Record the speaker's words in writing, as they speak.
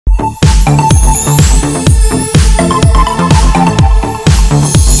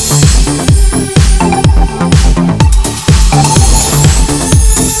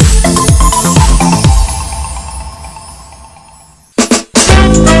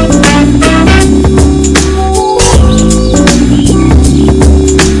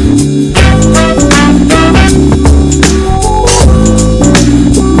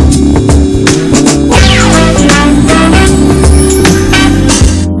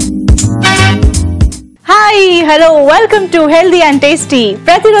Hello welcome to healthy and tasty.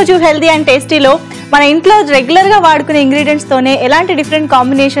 ప్రతిరోజు healthy and టేస్టీలో మన ఇంట్లో రెగ్యులర్గా వాడుకునే ఇంగ్రీడియంట్స్తోనే ఎలాంటి డిఫరెంట్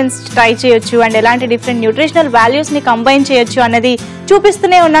కాంబినేషన్స్ ట్రై చేయొచ్చు అండ్ ఎలాంటి డిఫరెంట్ న్యూట్రిషనల్ వాల్యూస్ని కంబైన్ చేయొచ్చు అన్నది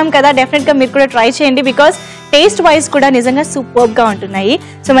చూపిస్తూనే ఉన్నాం కదా. డెఫినెట్గా మీరు కూడా ట్రై చేయండి, బికాస్ టేస్ట్ వైజ్ కూడా నిజంగా సూపర్గా ఉంటున్నాయి.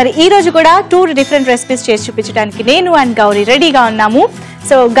 సో మరి ఈ రోజు కూడా 2 డిఫరెంట్ రెసిపీస్ చేసి చూపించడానికి నేను అండ్ గౌరీ రెడీగా ఉన్నాము.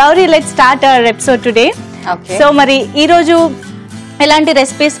 So Gauri, let's start our episode today. So మరి ఈ రోజు ఎలాంటి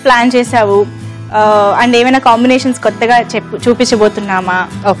రెసిపీస్ ప్లాన్ చేసావు అండ్ ఏమైనా కాంబినేషన్స్ కొత్తగా చూపించబోతున్నామా?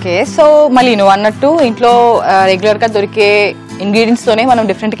 ఓకే, సో మళ్ళీ నువ్వు అన్నట్టు ఇంట్లో రెగ్యులర్ గా దొరికే ఇంగ్రీడియంట్స్ తోనే మనం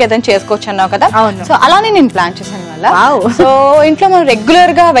డిఫరెంట్ గా ఏదైనా చేసుకోవచ్చు అన్నావు కదా. సో అలానే నేను ప్లాన్ చేశాను వల్ల. సో ఇంట్లో మనం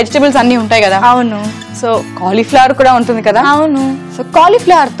రెగ్యులర్ గా వెజిటబుల్స్ అన్ని ఉంటాయి కదా. అవును. సో కాలీఫ్లవర్ కూడా ఉంటుంది కదా. అవును. సో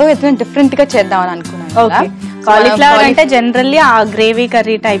కాలీఫ్లవర్ తో ఏదైనా డిఫరెంట్ గా చేద్దామని అనుకున్నాను. ఓకే, కాలీఫ్లవర్ అంటే జనరల్లీ ఆ గ్రేవీ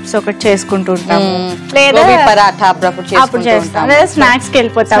కర్రీ టైప్స్ ఒకటి చేసుకుంటూ ఉంటాము, లేదా పరాఠా అప్పుడు చేస్తాం, లేదా స్నాక్స్ కి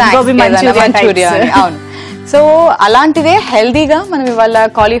వెళ్ళిపోతాం, గోబీ మంచూరియన్. అవును. సో అలాంటిదే హెల్దీగా మనం ఇవాళ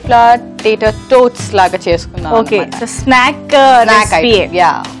కాలీఫ్లవర్ టేటర్ టోట్స్ లాగా చేసుకున్నాం. Okay, so snack recipe.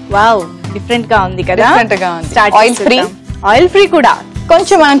 Wow, different గా ఉంది కదా. డిఫరెంట్ గా ఉంది. ఆయిల్ ఫ్రీ కూడా.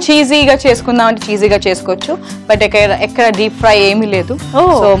 కొంచెం మనం చీజీగా చేసుకుందాం అంటే చీజీగా చేసుకోవచ్చు, బట్ ఎక్కడ డీప్ ఫ్రై ఏమీ లేదు.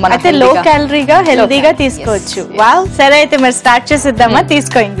 సో మనైతే లో క్యాలరీగా హెల్దీగా తీసుకోవచ్చు. వావ్, సరే అయితే మరి స్టార్ట్ చేసేద్దామా?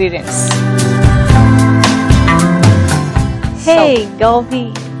 తీసుకో ఇంగ్రీడియంట్స్. హే గోబీ,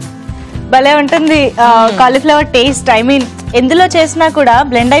 భలే ఉంటుంది కాలీఫ్లవర్ టేస్ట్. ఐ మీన్ ఎందులో చేసినా కూడా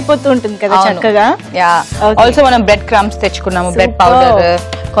బ్లెండ్ అయిపోతూ ఉంటుంది కదా చక్కగా. ఆల్సో మనం బ్రెడ్ క్రమ్స్ తెచ్చుకున్నాము, బ్రెడ్ పౌడర్,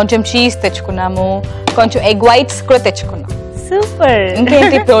 కొంచెం చీజ్ తెచ్చుకున్నాము, కొంచెం ఎగ్ వైట్స్ కూడా తెచ్చుకున్నాం. సూపర్.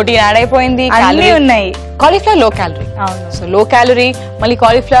 ఇంకేంటి, ప్రోటీన్ యాడ్ అయిపోయింది, అన్నీ ఉన్నాయి. Cauliflower low calorie. So low calorie, మళ్ళీ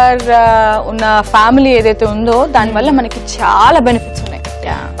కాలీఫ్లవర్ ఉన్న ఫ్యామిలీ ఏదైతే ఉందో దాని వల్ల మనకి చాలా బెనిఫిట్స్ ఉన్నాయి.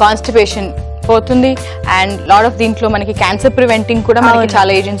 కాన్స్టిపేషన్ పోతుంది, అండ్ లాట్ ఆఫ్ దీంట్లో మనకి క్యాన్సర్ ప్రివెంటింగ్ కూడా మనకి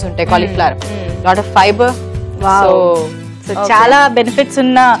చాలా ఏజెంట్స్ ఉంటాయి. Cauliflower lot of fibre, so చాలా బెనిఫిట్స్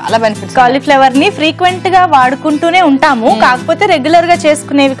ఉన్న కాలీఫ్లవర్ ని ఫ్రీక్వెంట్ గా వాడుకుంటూనే ఉంటాము. కాకపోతే రెగ్యులర్ గా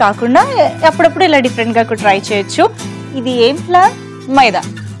చేసుకునేవి కాకుండా అప్పుడప్పుడు ఇలా డిఫరెంట్ గా ట్రై చేయొచ్చు. ఇది ఏం ఫ్లవర్? మైదా.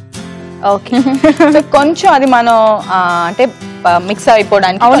 ఓకే, కొంచెం అది మనం అంటే మిక్స్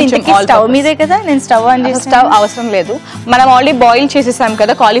అయిపోవడానికి. స్టవ్ మీదే కదా, నేను స్టవ్ ఆన్ చేసి. స్టవ్ అవసరం లేదు, మనం ఆల్రెడీ బాయిల్ చేసేసాం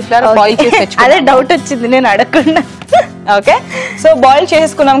కదా కాలీఫ్లవర్. బాయిల్ చేసి అదే డౌట్ వచ్చింది నేను అడగకుండా. ఓకే, సో బాయిల్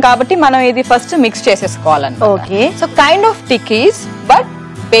చేసేసుకున్నాం కాబట్టి మనం ఇది first mix చేసేసుకోవాలన్నమాట. Okay, so kind of tikkis but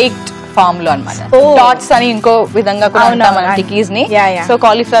baked form లో అన్నమాట. టాట్స్ అని ఇంకో విధంగా కూడా ఉంటాం మన టిక్కీస్ ని. సో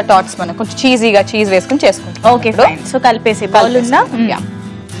కాలీఫ్లవర్ టాట్స్ మనం కొంచెం చీజీగా చీజ్ వేసుకుని చేసుకుంటాం. ఓకే, సో కలిపేసి బౌల్ ఉందా?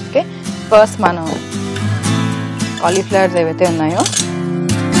 ఓకే, ఫస్ట్ మనం కాలీఫ్లవర్స్ ఏవైతే ఉన్నాయో,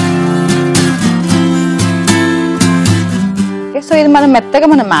 సో ఇది మనం మెత్తగా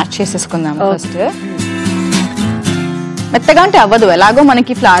మ్యాష్ చేసేసుకుందాం ఫస్ట్. మెత్తగా అంటే అవ్వదు, ఎలాగో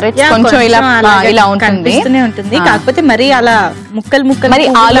మనకి ఫ్లవర్ కొంచెం ఇలా ఉంటుంది, కాకపోతే మరి అలా ముక్కలు ముక్కలు మరి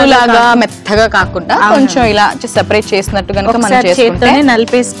ఆలు లాగా మెత్తగా కాకుండా కొంచెం ఇలా సెపరేట్ చేసినట్టు కనుక మనం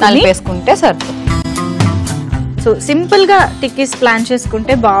నలిపేసుకుంటే సరిపోతుంది. సో సింపుల్ గా టిక్కీస్ ప్లాన్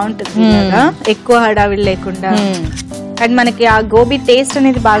చేసుకుంటే బాగుంటుంది కదా, ఎక్కువ హడావిడి లేకుండా. అండ్ మనకి ఆ గోబీ టేస్ట్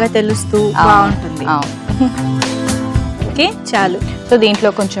అనేది బాగా తెలుస్తూ బాగుంటుంది. ఓకే, చాలు. సో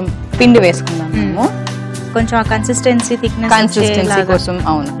దీంట్లో కొంచెం పిండి వేసుకుందాం మేము, కొంచెం ఆ కన్సిస్టెన్సీ కన్సిస్టెన్సీ కోసం.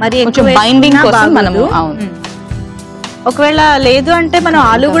 అవును, మరి కొంచెం బైండింగ్ కోసం మనము. అవును, ఒకవేళ లేదు అంటే మనం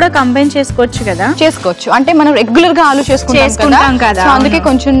ఆలు కూడా కంబైన్ చేసుకోవచ్చు కదా. చేసుకోవచ్చు, అంటే మనం రెగ్యులర్ గా ఆలు చేసుకుంటాం కదా, అందుకే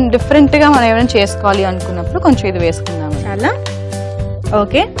కొంచెం డిఫరెంట్ గా మనం ఏమైనా చేసుకోవాలి అనుకున్నప్పుడు కొంచెం ఇది వేసుకుందాం. చాలా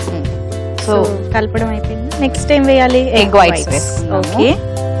ఓకే. సో కలపడం అయిపోయింది, నెక్స్ట్ ఏం వేయాలి? ఎగ్ వైట్స్ వేసుకుందాం. ఓకే,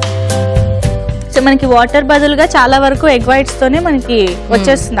 సో మనకి వాటర్ బదులుగా చాలా వరకు ఎగ్ వైట్స్ తోనే మనకి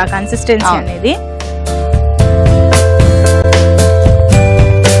వచ్చేస్తుంది ఆ కన్సిస్టెన్సీ అనేది.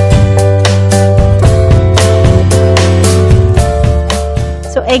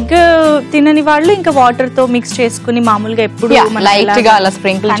 సో ఎగ్ తినని వాళ్ళు ఇంకా వాటర్ తో మిక్స్ చేసుకుని మామూలుగా ఎప్పుడు లైట్ గా అలా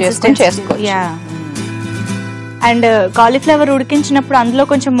స్ప్రింకిల్ చేసుకొని చేసుకోవచ్చు. అండ్ కాలీఫ్లవర్ ఉడికించినప్పుడు అందులో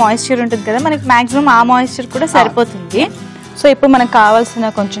కొంచెం మాయిశ్చర్ ఉంటుంది కదా, మనకి మాక్సిమం ఆ మాయిశ్చర్ కూడా సరిపోతుంది. సో ఇప్పుడు మనకు కావాల్సిన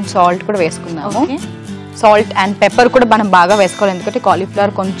కొంచెం సాల్ట్ కూడా వేసుకుందాము. సాల్ట్ అండ్ పెప్పర్ కూడా మనం బాగా వేసుకోవాలి, ఎందుకంటే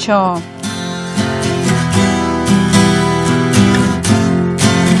కాలీఫ్లవర్ కొంచెం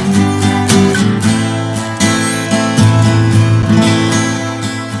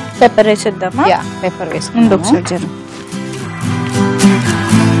పెప్పర్ వేసేద్దామా? పెప్పర్ వేసుకుందాం ఒకసారి.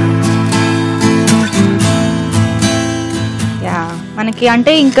 మనకి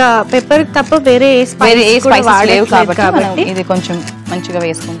అంటే ఇంకా పెప్పర్ తప్ప వేరే ఏ స్పైసెస్ లేవు కాబట్టి ఇది కొంచెం మంచిగా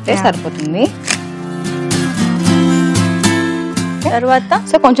వేసుకుంటే సరిపోతుంది. తర్వాత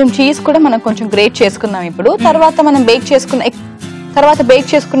సో కొంచెం చీజ్ కూడా మనం కొంచెం గ్రేట్ చేసుకున్నాం ఇప్పుడు. తర్వాత మనం బేక్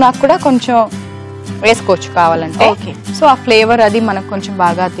చేసుకున్నాక కూడా కొంచెం వేసుకోవచ్చు కావాలంటే. సో ఆ ఫ్లేవర్ అది మనకు కొంచెం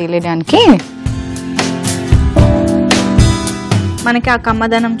బాగా తెలియడానికి మనకి ఆ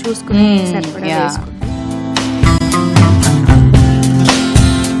కమ్మదనం చూసుకుని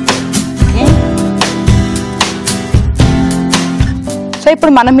సో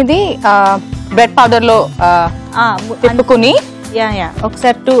ఇప్పుడు మనం ఇది బ్రెడ్ పౌడర్ లో తిప్పుకుని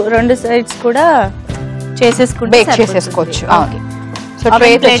ఒకసారి 2 సైడ్స్ కూడా చేసేసుకుంటే బేక్ చేసేసుకోవచ్చు. సో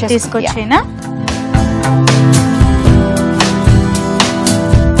ప్లేట్ తీసుకొచ్చేనా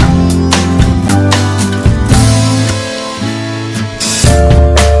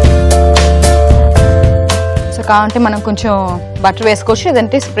సో కావాలంటే మనం కొంచెం బటర్ వేసుకోవచ్చు,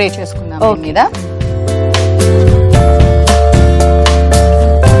 లేదంటే స్ప్రే చేసుకుందాం మీద.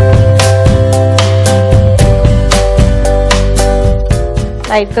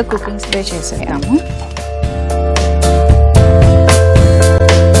 లైట్ గా కుకింగ్ స్ప్రే చేసేద్దాము.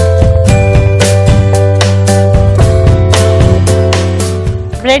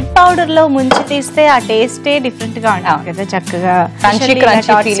 బ్రెడ్ పౌడర్ లో ముంచి తీస్తే ఆ టేస్టే డిఫరెంట్ గా ఉంటుంది కదా, చక్కగా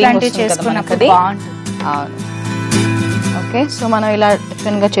చేసుకున్నప్పుడు బాగుంటుంది. ఓకే, సో మనం ఇలా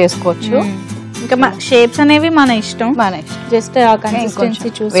డిఫరెంట్ గా చేసుకోవచ్చు. ఇంకా షేప్స్ అనేవి మన ఇష్టం, జస్ట్ ఆ కన్సిస్టెన్సీ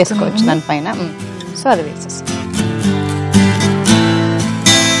చూసి వేసుకోవచ్చు దానిపైన. సో అది వేసేసి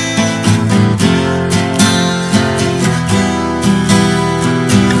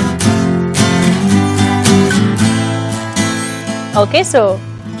ఓకే. సో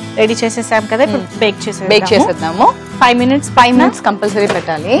రెడీ చేసేసాం కదా, ఇప్పుడు బేక్ చేసేద్దాము. 5 మినిట్స్ కంపల్సరీ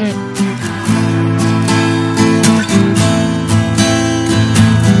పెట్టాలి.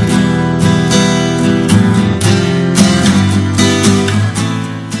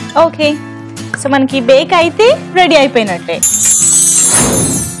 ఓకే, సో మనకి బేక్ అయితే రెడీ అయిపోయినట్టే.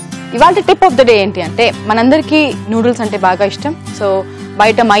 ఇవాళ టిప్ ఆఫ్ ద డే ఏంటి అంటే, మనందరికీ నూడిల్స్ అంటే బాగా ఇష్టం. సో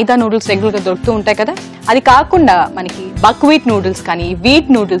బయట మైదా నూడిల్స్ రెగ్యులర్ గా దొరుకుతూ ఉంటాయి కదా, అది కాకుండా మనకి బక్వీట్ నూడిల్స్ కానీ వీట్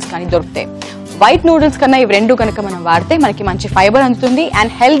నూడిల్స్ కానీ దొరుకుతాయి. వైట్ నూడిల్స్ కన్నా ఇవి రెండు కనుక మనం వాడితే మనకి మంచి ఫైబర్ అందుతుంది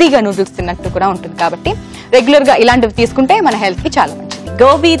అండ్ హెల్దీగా నూడిల్స్ తిన్నట్టు కూడా ఉంటుంది. కాబట్టి రెగ్యులర్ గా ఇలాంటివి తీసుకుంటే మన హెల్త్ కి చాలా మంచిది.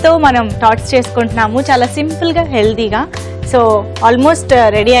 గోబీతో మనం టాట్స్ చేసుకుంటున్నాము, చాలా సింపుల్ గా హెల్దీగా. సో ఆల్మోస్ట్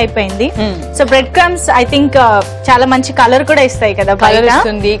రెడీ అయిపోయింది. So bread crumbs I think చాలా మంచి కలర్ కూడా ఇస్తాయి కదా, కలర్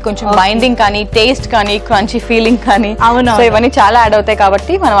ఇస్తుంది, కొంచెం బైండింగ్ కానీ టేస్ట్ కానీ క్రంచీ ఫీలింగ్ కానీ. అవును, సో ఇవన్నీ చాలా యాడ్ అవుతాయి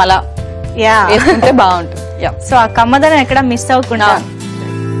కాబట్టి మనం అలా వేసుకుంటే బాగుంటుంది. సో ఆ కమ్మదనం ఎక్కడ మిస్ అవ్వకుండా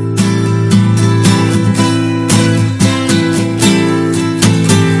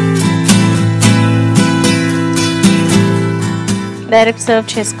డైరెక్ట్ సర్వ్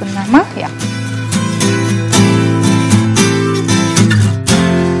చేసుకుందామా?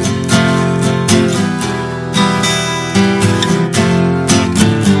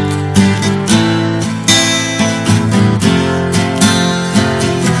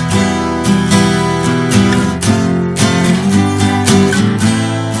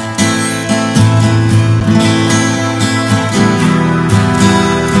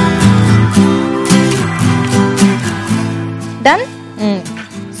 Done,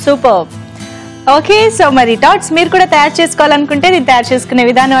 super. ఓకే, సో మరి టాట్స్ మీరు కూడా తయారు చేసుకోవాలనుకుంటే దీన్ని తయారు చేసుకునే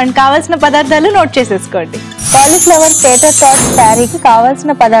విధానం అండ్ కావాల్సిన పదార్థాలు నోట్ చేసేసుకోండి. కాలీఫ్లవర్ టేటర్ టాట్స్ తయారీకి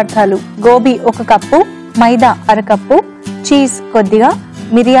కావాల్సిన పదార్థాలు: గోబీ 1 కప్పు, మైదా 1/2 కప్పు, చీజ్ కొద్దిగా,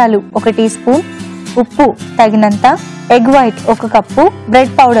 మిరియాలు 1 టీ స్పూన్, ఉప్పు తగినంత, egg white 1 cup,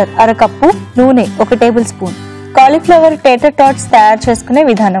 bread powder 1/2 cup, నూనె 1 టేబుల్ స్పూన్. కాలీఫ్లవర్ టేటర్ టాట్స్ తయారు చేసుకునే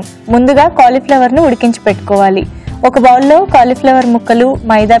విధానం: ముందుగా కాలీఫ్లవర్ ను ఉడికించి పెట్టుకోవాలి. ఒక బౌల్లో కాలీఫ్లవర్ ముక్కలు,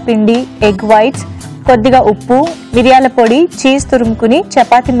 మైదా పిండి, ఎగ్ వైట్స్, కొద్దిగా ఉప్పు, మిరియాల పొడి, చీజ్ తురుముకుని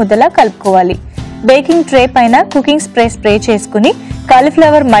చపాతీ ముద్దలా కలుపుకోవాలి. బేకింగ్ ట్రే పైన కుకింగ్ స్ప్రే చేసుకుని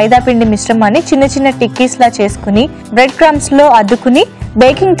కాలీఫ్లవర్ మైదా పిండి మిశ్రమాన్ని చిన్న చిన్న టిక్కీస్ లా చేసుకుని బ్రెడ్ క్రమ్స్ లో అద్దుకుని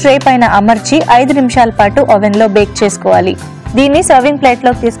బేకింగ్ ట్రే పైన అమర్చి 5 నిమిషాల పాటు ఓవెన్ లో బేక్ చేసుకోవాలి. దీన్ని సర్వింగ్ ప్లేట్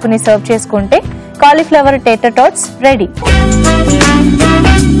లోకి తీసుకుని సర్వ్ చేసుకుంటే కాలీఫ్లవర్ టేటర్ టాట్స్ రెడీ.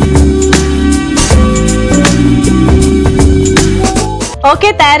 ఓకే,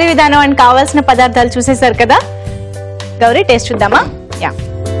 తయారీ విధానం అండ్ కావాల్సిన పదార్థాలు చూసేశారు కదా. గౌరీ, టేస్ట్ చూద్దామా? యా,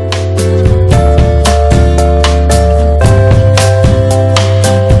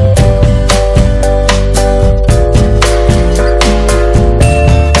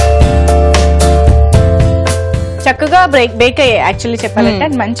 చక్కగా బేక్ అయ్యాయి. యాక్చువల్లీ చెప్పాలంటే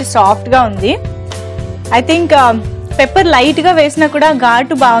మంచి సాఫ్ట్ గా ఉంది. ఐ థింక్ పెప్పర్ లైట్ గా వేసినా కూడా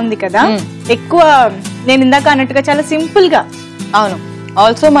ఘాటు బాగుంది కదా. ఎక్కువ నేను ఇందాక అన్నట్టుగా చాలా సింపుల్ గా. అవును,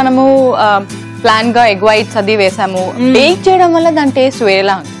 ఆల్సో మనము ప్లాన్ గా ఎగ్ వైట్స్ అది వేసాము. బేక్ చేయడం వల్ల దాని టేస్ట్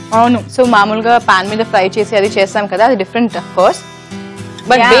వేరేలా ఉంది. అవును, సో మామూలుగా పాన్ మీద ఫ్రై చేసి అది చేస్తాం కదా, అది different of course.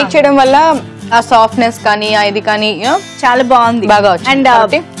 But bake చేయడం వల్ల ఆ సాఫ్ట్నెస్ కానీ ఇది కానీ చాలా బాగుంది బాగా. అండ్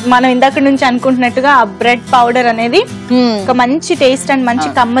మనం ఇందాక నుంచి అనుకుంటున్నట్టుగా ఆ బ్రెడ్ పౌడర్ అనేది ఒక మంచి టేస్ట్ అండ్ మంచి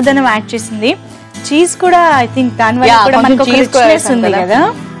కమ్మదనం యాడ్ చేసింది. చీజ్ కూడా ఐ థింక్ దాని వల్ల కూడా మనకు ఒక రిచ్నెస్ ఉంది కదా.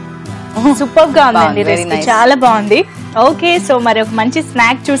 సూపర్ గా ఉందండి రెసిపీ, చాలా బాగుంది. ఓకే, సో మరి ఒక మంచి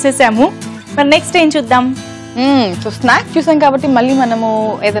స్నాక్ చూసేసాము. మరి నెక్స్ట్ ఏం చూద్దాం? సో స్నాక్ చూసాం కాబట్టి మళ్ళీ మనము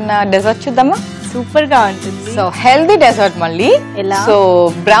ఏదైనా డెజర్ట్ చూద్దామా? సూపర్ గా ఉంటుంది. సో హెల్దీ డెజర్ట్ మళ్ళీ. సో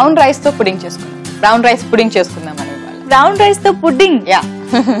బ్రౌన్ రైస్ తో పుడింగ్ చేసుకుందాం. బ్రౌన్ రైస్ పుడింగ్ చేసుకుందాం మనం. బ్రౌన్ రైస్ తో పుడింగ్? యా.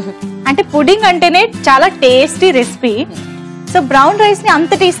 అంటే పుడింగ్ అంటేనే చాలా tasty recipe. So brown rice ని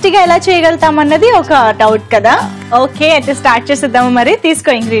అంత టేస్టీగా ఎలా చేయగలుగుతాం అన్నది ఒక డౌట్ కదా. ఓకే, అయితే స్టార్ట్ చేసేద్దాము. మరి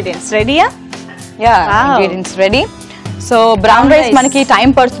తీసుకో ఇంగ్రీడియంట్స్. రెడీయా? Yeah, ingredients ready. So brown rice మనకి టైం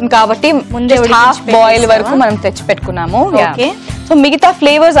పడుతుంది కాబట్టి ముందే హాఫ్ బాయిల్ వరకు మనం తెచ్చి పెట్టుకున్నాము. సో మిగతా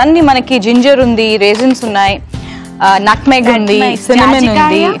ఫ్లేవర్స్ అన్ని మనకి జింజర్ ఉంది, రేజిన్స్ ఉన్నాయి, నట్మెగ్ ఉంది, సినమన్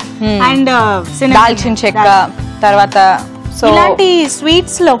ఉంది, అండ్ దాల్చిన చెక్క. తర్వాత సో ఇలాంటి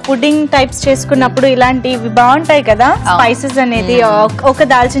స్వీట్స్ లో పుడింగ్ టైప్స్ చేసుకున్నప్పుడు ఇలాంటివి బాగుంటాయి కదా, స్పైసెస్ అనేది. ఒక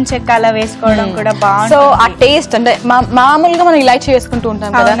దాల్చిన చెక్క అలా వేసుకోవడం కూడా బాగుంటుంది. సో ఆ టేస్ట్ అంటే మామూలుగా మనం ఇలాచి వేసుకుంటూ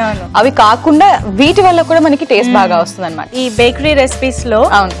ఉంటాం కదా, అవి కాకుండా వీటి వల్ల కూడా మనకి టేస్ట్ బాగా వస్తుంది అనమాట. ఈ బేకరీ రెసిపీస్ లో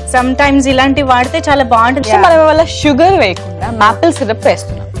సమ్ టైమ్స్ ఇలాంటివి వాడితే చాలా బాగుంటుంది. మనం వల్ల షుగర్ వేయకుండా మాపిల్ సిరప్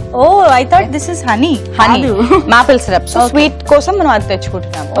వేస్తున్నాం. ఓ, I thought this is honey. Maple syrup. So sweet కోసం మనం అది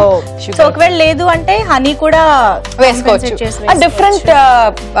తెచ్చుకుంటున్నాము. సో ఒకవేళ లేదు అంటే హనీ కూడా వేసుకోవచ్చు. డిఫరెంట్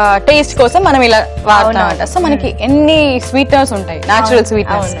టేస్ట్ కోసం మనం ఇలా వాడుతాం. సో మనకి ఎన్ని స్వీట్నర్స్ ఉంటాయి, న్యాచురల్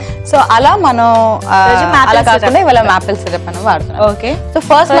స్వీట్నర్స్. సో అలా మనం అలా కాకుండా ఇవాళ మాపిల్ సిరప్ అని వాడుతున్నాం. ఓకే, సో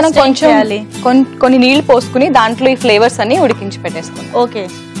ఫస్ట్ మనం కొంచెం కొన్ని నీళ్లు పోసుకుని దాంట్లో ఈ ఫ్లేవర్స్ అన్ని ఉడికించి పెట్టేసుకున్నాం. ఓకే,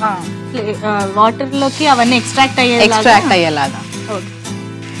 వాటర్ లోకి అవన్నీ ఎక్స్ట్రాక్ట్ అయ్యేలాగా.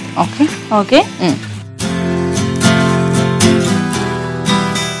 Okay okay.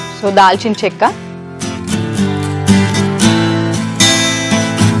 సో దాల్చిన చెక్క,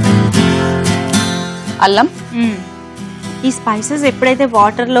 అల్లం. ఈ స్పైసెస్ ఎప్పుడైతే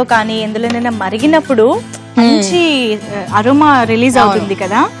వాటర్ లో కానీ ఎందులోనైనా మరిగినప్పుడు మంచి అరోమా రిలీజ్ అవుతుంది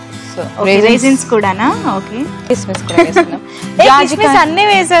కదా. సో రేజిన్స్ కూడానా? ఓకే, కిస్మిస్ కూడా వేసుకున్నాం. కిస్మిస్ అన్నీ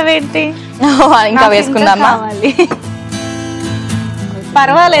వేసావేంటి? ఇంకా వేసుకుందామా?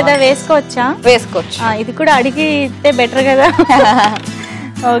 పర్వాలేదా, వేసుకోవచ్చా? వేసుకోవచ్చు. ఇది కూడా అడిగితే బెటర్ కదా.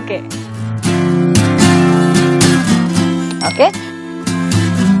 Okay okay.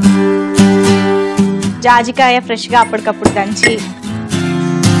 జాజికాయ ఫ్రెష్ గా అప్పటికప్పుడు దంచి,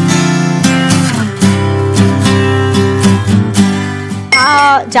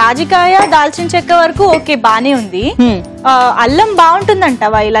 జాజికాయ దాల్చిన చెక్క వరకు ఓకే బానే ఉంది. అల్లం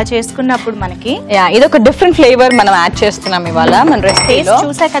బాగుంటుందంటవా ఇలా చేసుకున్నప్పుడు మనకి? ఇది ఒక డిఫరెంట్ ఫ్లేవర్ మనం యాడ్ చేస్తున్నాం ఇవాళ మన రెసిపీలో.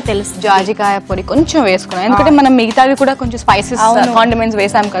 చూసాక తెలుసు. జాజికాయ పొడి కొంచెం వేసుకున్నాం, ఎందుకంటే మనం మిగతావి కూడా కొంచెం స్పైసెస్ కాండిమెంట్స్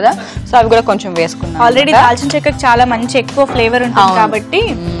వేసాం కదా, సో అవి కూడా కొంచెం వేసుకున్నాం. ఆల్రెడీ దాల్చిన చెక్కకి చాలా మంచి ఎక్కువ ఫ్లేవర్ ఉంటుంది కాబట్టి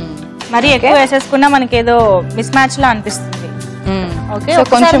మరి ఎక్కువ వేసేసుకున్నా మనకి ఏదో మిస్ మ్యాచ్ లా అనిపిస్తుంది. ఓకే,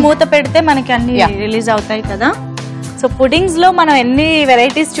 కొంచెం మూత పెడితే మనకి అన్ని రిలీజ్ అవుతాయి కదా. సో పుడింగ్స్ లో మనం ఎన్ని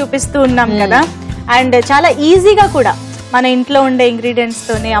వెరైటీస్ చూపిస్తూ ఉన్నాం కదా, అండ్ చాలా ఈజీగా కూడా మన ఇంట్లో ఉండే ఇంగ్రీడియంట్స్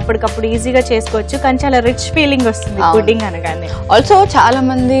తోనే అప్పటికప్పుడు ఈజీగా చేసుకోవచ్చు, కానీ చాలా రిచ్ ఫీలింగ్ వస్తుంది పుడింగ్ అనగానే. ఆల్సో చాలా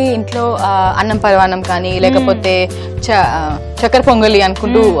మంది ఇంట్లో అన్నం పరవాన్నం కానీ లేకపోతే చక్కెర పొంగలి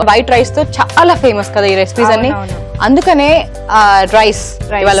అనుకుంటూ వైట్ రైస్ తో చాలా ఫేమస్ కదా ఈ రెసిపీస్ అన్ని. అందుకనే రైస్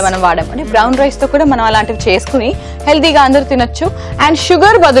ఇవాళ మనం వాడాము. బ్రౌన్ రైస్ తో కూడా మనం అలాంటివి చేసుకుని హెల్తీగా అందరూ తినొచ్చు. అండ్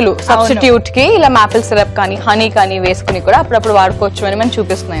షుగర్ బదులు సబ్స్టిట్యూట్ కి ఇలా మాపిల్ సిరప్ కానీ హనీ కానీ వేసుకుని కూడా అప్పుడప్పుడు వాడుకోవచ్చు అని మనం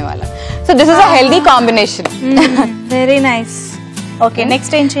చూపిస్తున్నాం ఇవాళ. So this is a healthy combination. Very nice. Okay,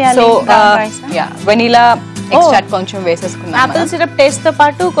 next ఏం చేయాలి? సో వెనిలా ఎక్స్ట్రాక్ట్ కొంచెం వేసేసుకున్నాం. మాపిల్ సిరప్ టేస్ట్ తో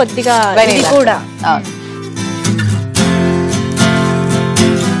పాటు కొద్దిగా వెనిలా కూడా.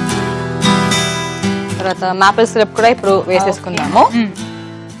 తర్వాత మాపిల్ సిరప్ కూడా ఇప్పుడు వేసేసుకున్నాము.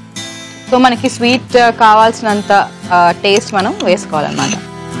 సో మనకి స్వీట్ కావాల్సినంత టేస్ట్ మనం వేసుకోవాలన్నమాట.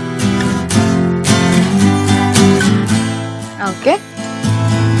 Okay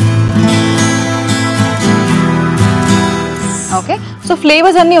okay. సో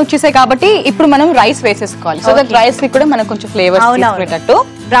ఫ్లేవర్స్ అన్ని వచ్చేసాయి కాబట్టి ఇప్పుడు మనం రైస్ వేసేసుకోవాలి. సో దట్ రైస్ కి కూడా మనకు కొంచెం ఫ్లేవర్స్ తీసుకునేటట్టు.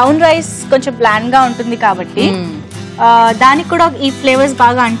 బ్రౌన్ రైస్ కొంచెం బ్లాండ్ గా ఉంటుంది కాబట్టి దానికి కూడా ఈ ఫ్లేవర్స్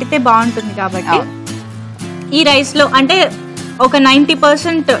బాగా అంటితే బాగుంటుంది కాబట్టి ఈ రైస్ లో అంటే ఒక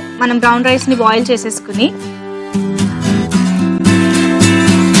 90% మనం బ్రౌన్ రైస్ ని బాయిల్ చేసేసుకుని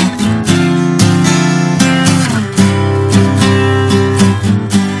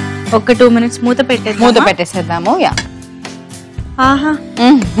ఒక 2 minutes మూత పెట్టేసేద్దాము. యా. ఆహా,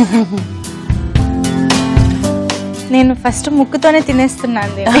 నేను ఫస్ట్ ముక్కుతోనే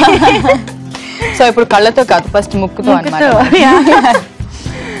తినేస్తున్నాను. సో ఇప్పుడు కళ్ళతో కాదు, ఫస్ట్ ముక్కుతో అన్నమాట.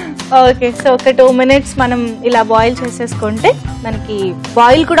 ఓకే, సో ఒక 2 minutes మనం ఇలా బాయిల్ చేసేసుకుంటే మనకి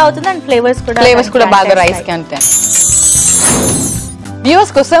బాయిల్ కూడా అవుతుంది అండ్ ఫ్లేవర్స్ కూడా బాగా రైస్ కి అంతే.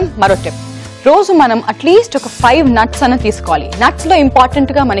 వ్యూవర్స్ కోసం మరో టిప్, రోజు మనం అట్లీస్ట్ ఒక 5 nuts అన్న తీసుకోవాలి. నట్స్ లో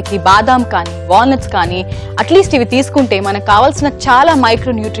ఇంపార్టెంట్ గా మనకి బాదాం కానీ వాల్నట్స్ కానీ అట్లీస్ట్ ఇవి తీసుకుంటే మనకు కావాల్సిన చాలా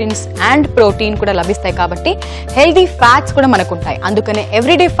మైక్రో న్యూట్రియన్స్ అండ్ ప్రోటీన్ కూడా లభిస్తాయి. కాబట్టి హెల్దీ ఫ్యాట్స్ కూడా మనకు ఉంటాయి. అందుకనే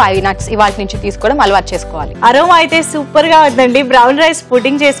ఎవ్రీడే 5 nuts ఇవాటి నుంచి తీసుకోవడం అలవాటు చేసుకోవాలి. అరోమా అయితే సూపర్ గా ఉందండి. బ్రౌన్ రైస్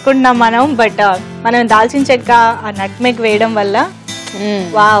పుడ్డింగ్ చేసుకుంటున్నాం మనం, బట్ మనం దాల్చిన చెక్క ఆ నట్మెగ్ వేయడం వల్ల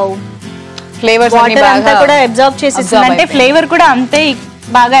వావ్ ఫ్లేవర్స్ వాటర్ అంతా కూడా అబ్జార్బ్ చేసేస్తుంది, అంటే ఫ్లేవర్ కూడా అంతే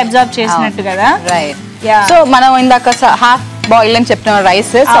బాగా అబ్జార్బ్ చేసినట్టు కదా. రైట్. సో మనం ఇందాక హాఫ్ బాయిల్ అని చెప్పిన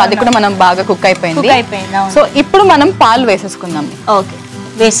రైస్, సో అది కూడా మనం బాగా కుక్ అయిపోయింది. సో ఇప్పుడు మనం పాలు వేసేసుకుందాం. ఓకే,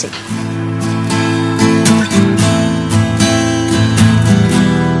 వేసి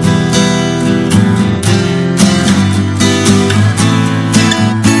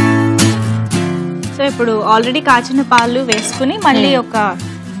సో ఇప్పుడు ఆల్రెడీ కాచిన పాలు వేసుకుని మళ్ళీ ఒక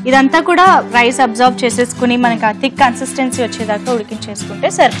ఇదంతా కూడా రైస్ అబ్జార్బ్ చేసేసుకుని మనకి ఆ థిక్ కన్సిస్టెన్సీ వచ్చేదాకా ఉడికించేసుకుంటే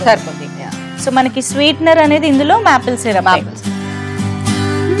సరిపోతుంది. సో మనకి స్వీట్నర్ అనేది ఇందులో మాపిల్ సిరప్.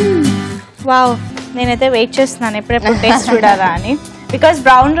 వావ్, నేనైతే వెయిట్ చేస్తున్నాను ఎప్పుడెప్పుడు టేస్ట్ చూడాలా అని. బికాస్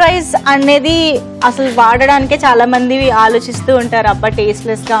బ్రౌన్ రైస్ అనేది అసలు వాడడానికే చాలా మంది ఆలోచిస్తూ ఉంటారు, అబ్బా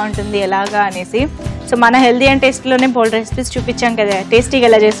టేస్ట్లెస్ గా ఉంటుంది ఎలాగా అనేసి. సో మన హెల్దీ అండ్ టేస్ట్ లోనే బోల్డ్ రెసిపీస్ చూపించాం కదా టేస్టీగా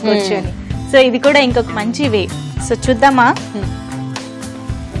ఎలా చేసుకోవచ్చు అని. సో ఇది కూడా ఇంకొక మంచి వే. సో చూద్దామా.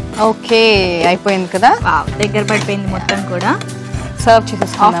 ఓకే, అయిపోయింది కదా, దగ్గర పడిపోయింది మొత్తం కూడా. సర్వ్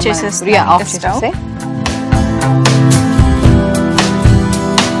చేసేసి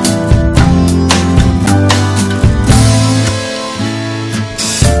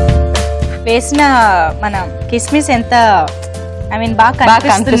వేసిన మన కిస్మిస్ ఎంత బాగా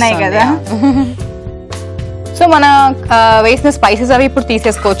కనిపిస్తున్నాయి కదా. సో మన వేసిన స్పైసెస్ అవి ఇప్పుడు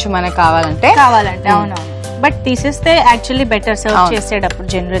తీసేసుకోవచ్చు మనకు కావాలంటే. అవును, బట్ తీసేస్తే యాక్చువల్లీ బెటర్ సర్వ్ చేసేటప్పుడు.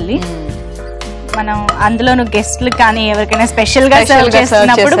 జనరల్లీ మనం అందులోనూ గెస్ట్లు కానీ ఎవరికైనా స్పెషల్ గా సర్వ్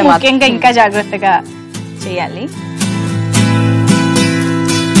చేస్తున్నప్పుడు ముఖ్యంగా ఇంకా జాగ్రత్తగా చేయాలి.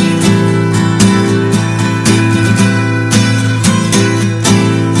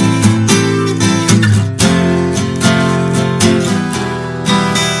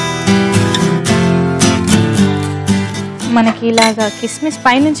 మనకి ఇలాగా కిస్మిస్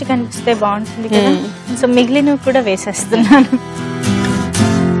పైనుంచి కనిపిస్తే బాగుంటుంది కదా. సో మిగిలినవి కూడా వేసేస్తున్నాను.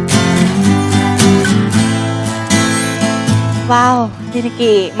 వావ్, దీనికి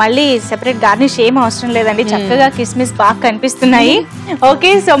మళ్ళీ సెపరేట్ గార్నిష్ ఏం అవసరం లేదండి, చక్కగా కిస్మిస్ బాగా కనిపిస్తున్నాయి.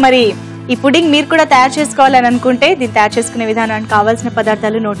 ఓకే, సో మరి ఈ పుడింగ్ మీరు కూడా తయారు చేసుకోవాలని అనుకుంటే దీన్ని తయారు చేసుకునే విధానానికి కావాల్సిన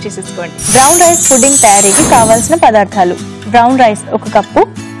పదార్థాలు నోట్ చేసేసుకోండి. బ్రౌన్ రైస్ పుడింగ్ తయారీకి కావాల్సిన పదార్థాలు: బ్రౌన్ రైస్ 1 కప్పు,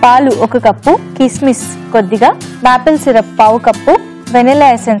 పాలు 1 కప్పు, కిస్మిస్ కొద్దిగా, maple syrup 1/2 cup, vanilla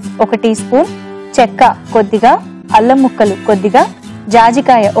essence 1 tea spoon, చెక్క కొద్దిగా, అల్లం ముక్కలు కొద్దిగా,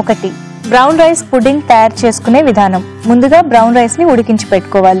 జాజికాయ 1. బ్రౌన్ రైస్ పుడింగ్ తయారు చేసుకునే విధానం: ముందుగా బ్రౌన్ రైస్ ని ఉడికించి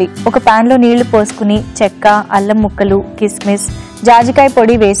పెట్టుకోవాలి. ఒక పాన్ లో నీళ్లు పోసుకుని చెక్క, అల్లం ముక్కలు, కిస్మిస్, జాజికాయ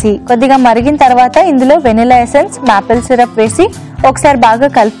పొడి వేసి కొద్దిగా మరిగిన తర్వాత ఇందులో వెనిలా ఎసెన్స్, మాపిల్ సిరప్ వేసి ఒకసారి బాగా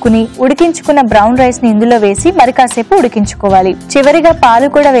కలుపుకుని ఉడికించుకున్న బ్రౌన్ రైస్ ని ఇందులో వేసి మరి కాసేపు ఉడికించుకోవాలి. చివరిగా పాలు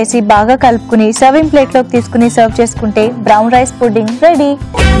కూడా వేసి బాగా కలుపుకుని సర్వింగ్ ప్లేట్ లోకి తీసుకుని సర్వ్ చేసుకుంటే బ్రౌన్ రైస్ పుడింగ్ రెడీ.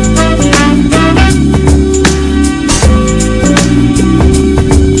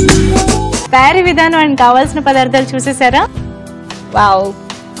 తయారీ విధానం అండ్ కావాల్సిన పదార్థాలు చూసేసారా? వావ్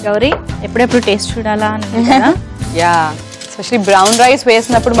గౌరీ, ఎప్పుడెప్పుడు టేస్ట్ చూడాలా అని. యా, ఎస్పెషల్లీ బ్రౌన్ రైస్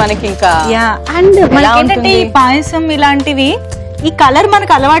వేసినప్పుడు మనకి ఇంకా అండ్ మనకి పాయసం ఇలాంటివి ఈ కలర్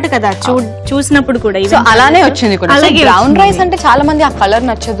మనకు అలవాటు కదా చూసినప్పుడు కూడా, అలానే వచ్చింది కూడా. బ్రౌన్ రైస్ అంటే చాలా మంది ఆ కలర్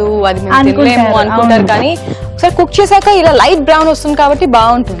నచ్చదు, అది మేము తినలేము అనుకుంటారు, కానీ ఒకసారి కుక్ చేశాక ఇలా లైట్ బ్రౌన్ వస్తుంది కాబట్టి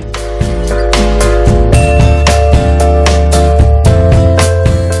బాగుంటుంది.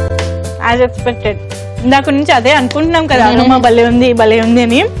 యాజ్ ఎక్స్పెక్టెడ్, ఇందాక నుంచి అదే అనుకుంటున్నాం కదా, అరోమా భలే ఉంది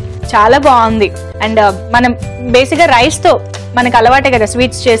అని. చాలా బాగుంది. అండ్ మనం బేసిక్ గా రైస్ తో మనకు అలవాటే కదా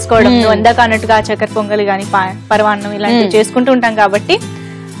స్వీట్స్ చేసుకోవడం, ఇందాక అన్నట్టుగా చక్కెర పొంగలి కానీ పరమాన్నం ఇలాంటివి చేసుకుంటూ ఉంటాం కాబట్టి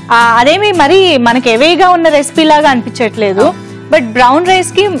అదేమి మరి మనకి హెవీగా ఉన్న రెసిపీ లాగా అనిపించట్లేదు. బట్ బ్రౌన్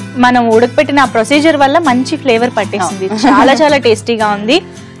రైస్ కి మనం ఉడకపెట్టిన ఆ ప్రొసీజర్ వల్ల మంచి ఫ్లేవర్ పట్టేసింది, చాలా చాలా టేస్టీగా ఉంది.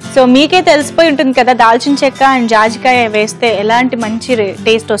 సో మీకే తెలిసిపోయి ఉంటుంది కదా దాల్చిన చెక్క అండ్ జాజికాయ వేస్తే ఎలాంటి మంచి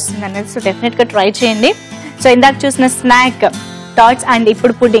టేస్ట్ వస్తుంది అనేది. సో డెఫినెట్ గా ట్రై చేయండి. సో ఇందాక చూసిన స్నాక్ టాట్స్ అండ్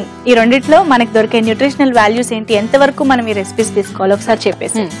ఇప్పుడు పుడ్డింగ్, ఈ రెండిట్లో మనకి దొరికే న్యూట్రిషనల్ వాల్యూస్ ఏంటి, ఎంతవరకు మనం ఈ రెసిపీస్ తీసుకోవాలి ఒకసారి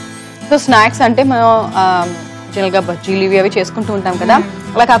చెప్పేసి. సో స్నాక్స్ అంటే మనం జనరల్ గా బజ్జీలు ఇవి అవి చేసుకుంటూ ఉంటాం కదా,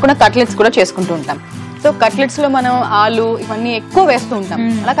 అలా కాకుండా కట్లెట్స్ కూడా చేసుకుంటూ ఉంటాం. సో కట్లెట్స్ లో మనం ఆలు ఇవన్నీ ఎక్కువ వేస్తూ ఉంటాం,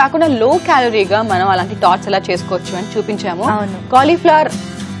 అలా కాకుండా లో క్యాలరీగా మనం అలాంటి టాట్స్ ఎలా చేసుకోవచ్చు అని చూపించాము. కాలీఫ్లవర్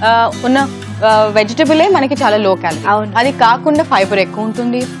ఉన్న వెజిటబులే మనకి చాలా లో క్యాలరీ. అవును. అది కాకుండా ఫైబర్ ఎక్కువ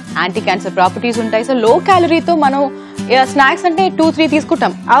ఉంటుంది, యాంటీ క్యాన్సర్ ప్రాపర్టీస్ ఉంటాయి. సో లో క్యాలరీతో మనం స్నాక్స్ అంటే 2-3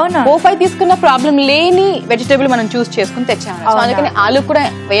 తీసుకుంటాం. అవును. 4-5 తీసుకున్న ప్రాబ్లం లేని వెజిటబుల్ మనం చూస్ చేసుకుని తెచ్చాము. సో అందుకని ఆలు కూడా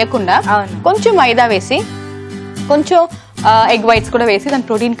వేయకుండా కొంచెం మైదా వేసి కొంచెం ఎగ్ వైట్స్ కూడా వేసి దాని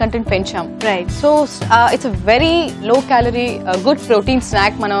ప్రోటీన్ కంటెంట్ పెంచాం. Right. So it's a very low calorie good protein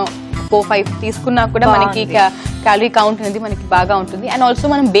snack. మనం 4-5 తీసుకున్నా కూడా మనకి క్యాలరీ కౌంట్ అనేది మనకి బాగా ఉంటుంది. అండ్ ఆల్సో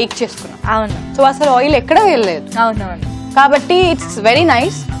మనం బేక్ చేసుకున్నాం. అవును. సో అసలు ఆయిల్ ఎక్కడ వెళ్ళలేదు. అవునవును. కాబట్టి it's very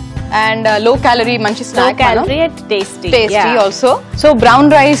nice and low calorie మంచి snack, tasty also. So brown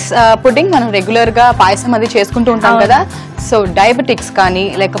rice pudding మనం రెగ్యులర్ గా పాయసం అది చేసుకుంటూ ఉంటాం కదా. సో డయాబెటిక్స్ కానీ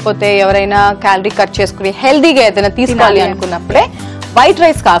లేకపోతే ఎవరైనా క్యాలరీ కట్ చేసుకుని హెల్దీగా ఏదైనా తీసుకోవాలి అనుకున్నప్పుడే వైట్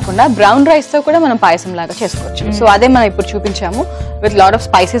రైస్ కాకుండా బ్రౌన్ రైస్ తో కూడా మనం పాయసం లాగా చేసుకోవచ్చు. సో అదే మనం ఇప్పుడు చూపించాము విత్ లాట్ ఆఫ్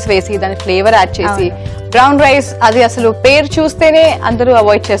స్పైసెస్ వేసి దాని ఫ్లేవర్ యాడ్ చేసి. బ్రౌన్ రైస్ అది అసలు పేరు చూస్తేనే అందరూ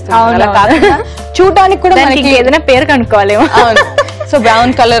అవాయిడ్ చేస్తారు, అలా కాకుండా చూడడానికి కూడా మనకి ఏదైనా పేరు కనుక్కోవాలేమో. సో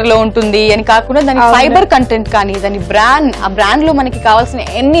బ్రౌన్ కలర్ లో ఉంటుంది అని కాకుండా దాని ఫైబర్ కంటెంట్ కానీ దాని ఆ బ్రాండ్ లో మనకి కావాల్సిన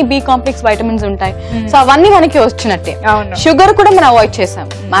ఎన్ని బి కాంప్లెక్స్ వైటమిన్స్ ఉంటాయి. సో అవన్నీ మనకి వచ్చినట్టే. షుగర్ కూడా మనం అవాయిడ్ చేసాం,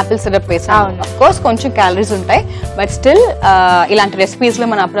 మాపిల్ సిరప్ వేసాం. ఆఫ్ కోర్స్ కొంచెం క్యాలరీస్ ఉంటాయి, బట్ స్టిల్ ఇలాంటి రెసిపీస్ లో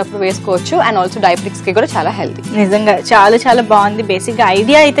మనం అప్పుడప్పుడు వేసుకోవచ్చు. అండ్ ఆల్సో డయాబెటిక్స్ కి కూడా చాలా హెల్తీ. నిజంగా చాలా చాలా బాగుంది. బేసిక్ గా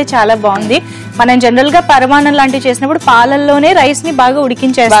ఐడియా అయితే చాలా బాగుంది. మనం జనరల్ గా పరమాన్నం లాంటివి చేసినప్పుడు పాలల్లోనే రైస్ ని బాగా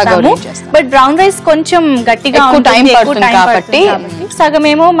ఉడికించేస్తాము. బట్ బ్రౌన్ రైస్ కొంచెం గట్టిగా టైం పడుతుంది కాబట్టి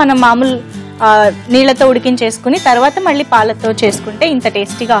సగమేమో మనం మామూలు నీళ్లతో ఉడికించేసుకుని తర్వాత మళ్ళీ పాలతో చేసుకుంటే ఇంత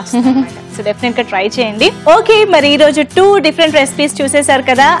టేస్టీగా వస్తుంది. సో డెఫినెట్ గా ట్రై చేయండి. ఓకే, మరి ఈ రోజు 2 డిఫరెంట్ రెసిపీస్ చూసేశారు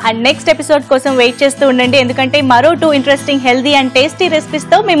కదా. అండ్ నెక్స్ట్ ఎపిసోడ్ కోసం వెయిట్ చేస్తూ ఉండండి, ఎందుకంటే మరో 2 interesting healthy and tasty recipes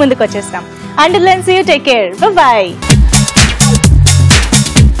తో మీ ముందుకు వచ్చేస్తాం. Until then see you, take care, by by.